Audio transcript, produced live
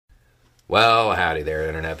Well, howdy there,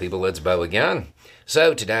 Internet people. It's Bo again.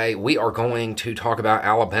 So today we are going to talk about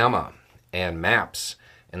Alabama and maps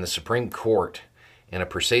and the Supreme Court in a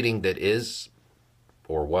proceeding that is,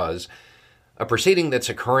 or was, a proceeding that's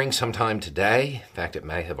occurring sometime today. In fact, it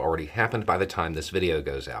may have already happened by the time this video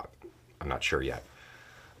goes out. I'm not sure yet.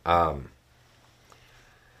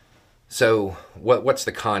 So what's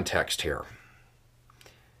the context here?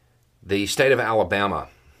 The state of Alabama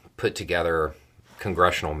put together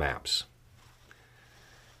congressional maps,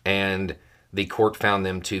 and the court found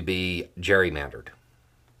them to be gerrymandered.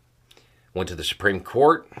 Went to the Supreme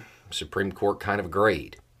Court. Supreme Court kind of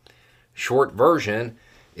agreed. Short version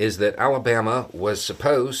is that Alabama was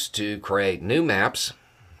supposed to create new maps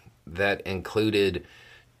that included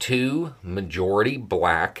two majority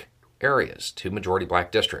black areas, two majority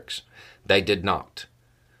black districts. They did not.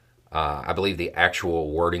 I believe the actual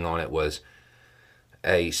wording on it was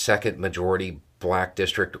a second majority black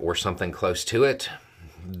district or something close to it.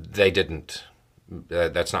 They didn't.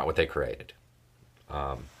 That's not what they created.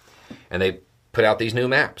 And they put out these new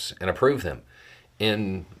maps and approved them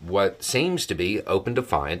in what seems to be open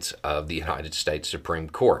defiance of the United States Supreme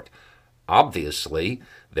Court. Obviously,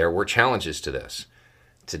 there were challenges to this.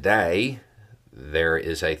 Today, there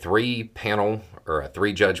is a three-judge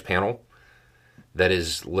panel that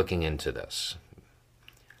is looking into this.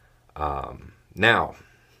 Now,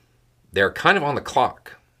 they're kind of on the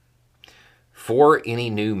clock. For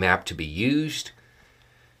any new map to be used,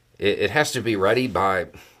 it has to be ready by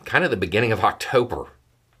kind of the beginning of October.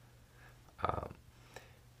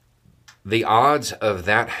 The odds of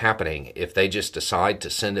that happening, if they just decide to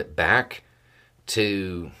send it back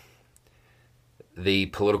to the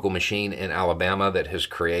political machine in Alabama that has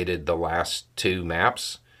created the last two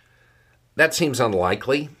maps, that seems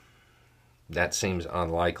unlikely.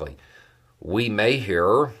 We may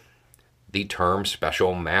hear the term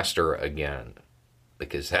special master again,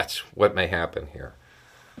 because that's what may happen here.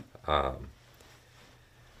 I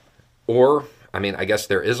guess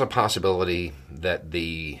there is a possibility that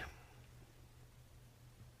the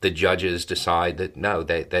judges decide that no,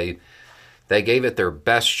 they gave it their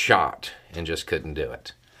best shot and just couldn't do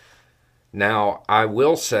it. Now, I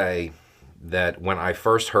will say that when I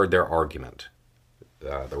first heard their argument,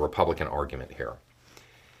 the Republican argument here,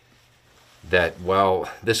 that, well,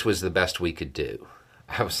 this was the best we could do,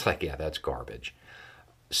 I was like, yeah, that's garbage.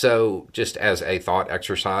 So just as a thought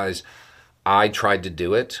exercise, I tried to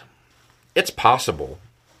do it. It's possible.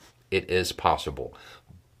 It is possible.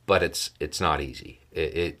 But it's not easy.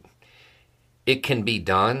 It can be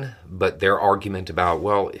done, but their argument about,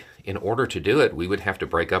 well, in order to do it, we would have to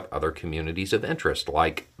break up other communities of interest,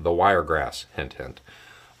 like the Wiregrass, hint, hint.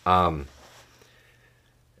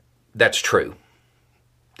 That's true.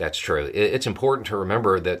 That's true. It's important to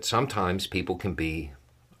remember that sometimes people can be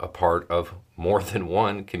a part of more than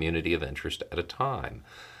one community of interest at a time.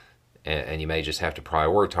 And you may just have to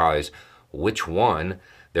prioritize which one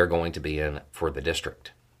they're going to be in for the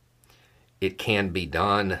district. It can be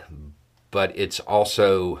done, but it's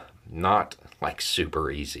also not like super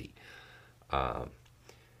easy.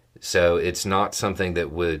 So it's not something that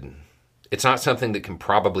can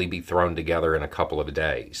probably be thrown together in a couple of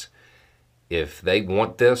days. If they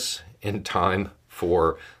want this in time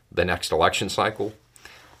for the next election cycle,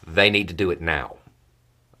 they need to do it now.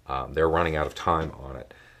 They're running out of time on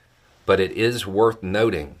it. But it is worth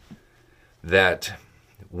noting that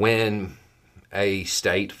when a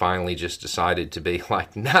state finally just decided to be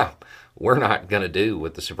like, no, we're not going to do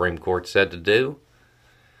what the Supreme Court said to do,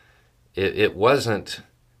 it wasn't,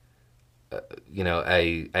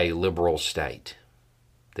 a liberal state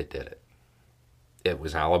that did it. It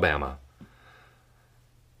was Alabama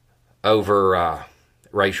over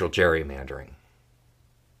racial gerrymandering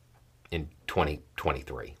in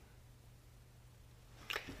 2023.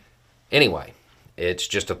 Anyway, it's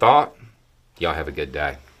just a thought. Y'all have a good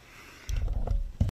day.